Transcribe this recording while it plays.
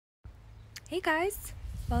Hey guys,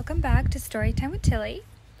 welcome back to Storytime with Tilly.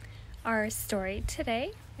 Our story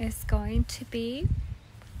today is going to be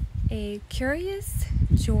a Curious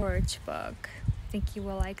George book. I think you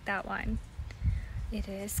will like that one. It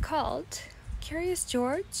is called Curious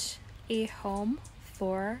George, A Home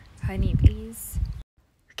for Honeybees.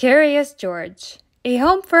 Curious George, A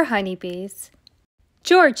Home for Honeybees.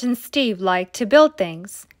 George and Steve like to build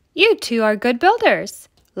things. You two are good builders,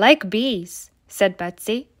 like bees, said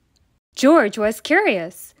Betsy. George was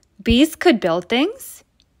curious. Bees could build things?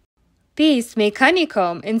 Bees make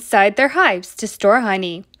honeycomb inside their hives to store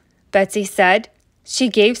honey, Betsy said. She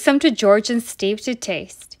gave some to George and Steve to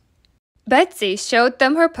taste. Betsy showed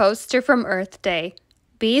them her poster from Earth Day.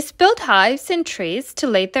 Bees build hives in trees to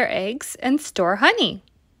lay their eggs and store honey.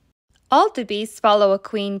 All the bees follow a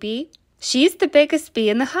queen bee. She's the biggest bee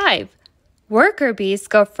in the hive. Worker bees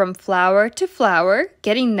go from flower to flower,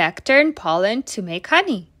 getting nectar and pollen to make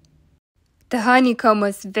honey. The honeycomb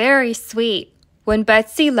was very sweet. When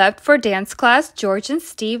Betsy left for dance class, George and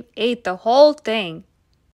Steve ate the whole thing.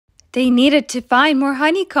 They needed to find more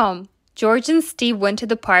honeycomb. George and Steve went to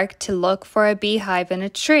the park to look for a beehive in a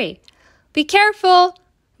tree. Be careful!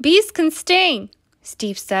 Bees can sting,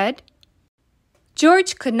 Steve said.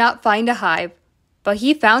 George could not find a hive, but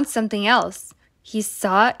he found something else. He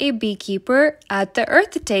saw a beekeeper at the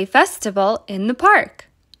Earth Day festival in the park.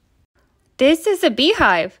 This is a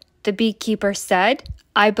beehive, the beekeeper said.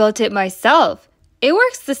 I built it myself. It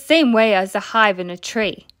works the same way as a hive in a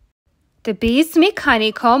tree. The bees make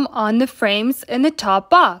honeycomb on the frames in the top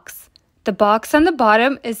box. The box on the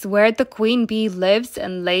bottom is where the queen bee lives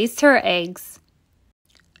and lays her eggs.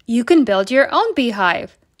 You can build your own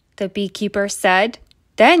beehive, the beekeeper said.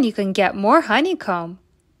 Then you can get more honeycomb.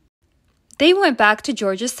 They went back to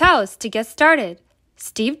George's house to get started.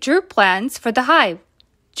 Steve drew plans for the hive.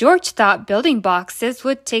 George thought building boxes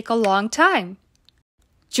would take a long time.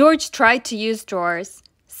 George tried to use drawers.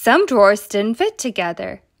 Some drawers didn't fit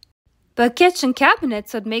together. But kitchen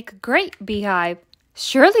cabinets would make a great beehive.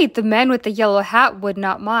 Surely the man with the yellow hat would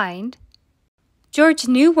not mind. George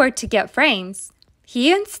knew where to get frames.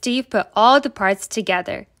 He and Steve put all the parts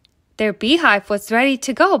together. Their beehive was ready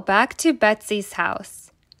to go back to Betsy's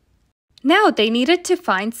house. Now they needed to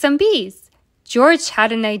find some bees. George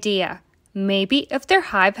had an idea. Maybe if their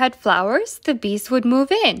hive had flowers, the bees would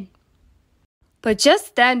move in. But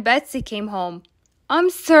just then Betsy came home. I'm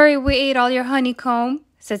sorry we ate all your honeycomb,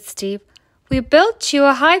 said Steve. We built you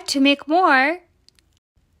a hive to make more.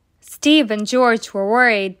 Steve and George were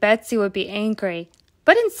worried Betsy would be angry,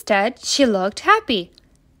 but instead she looked happy.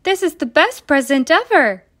 This is the best present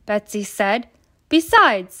ever, Betsy said.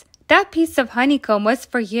 Besides, that piece of honeycomb was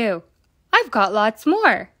for you. I've got lots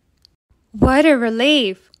more. What a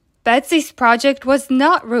relief! Betsy's project was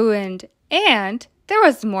not ruined, and there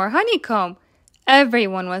was more honeycomb.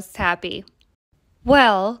 Everyone was happy.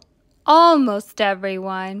 Well, almost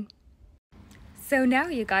everyone. So now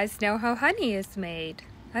you guys know how honey is made.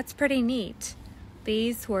 That's pretty neat.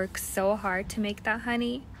 Bees work so hard to make that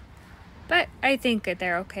honey, but I think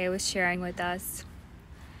they're okay with sharing with us.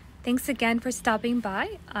 Thanks again for stopping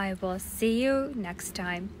by. I will see you next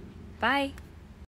time. Bye.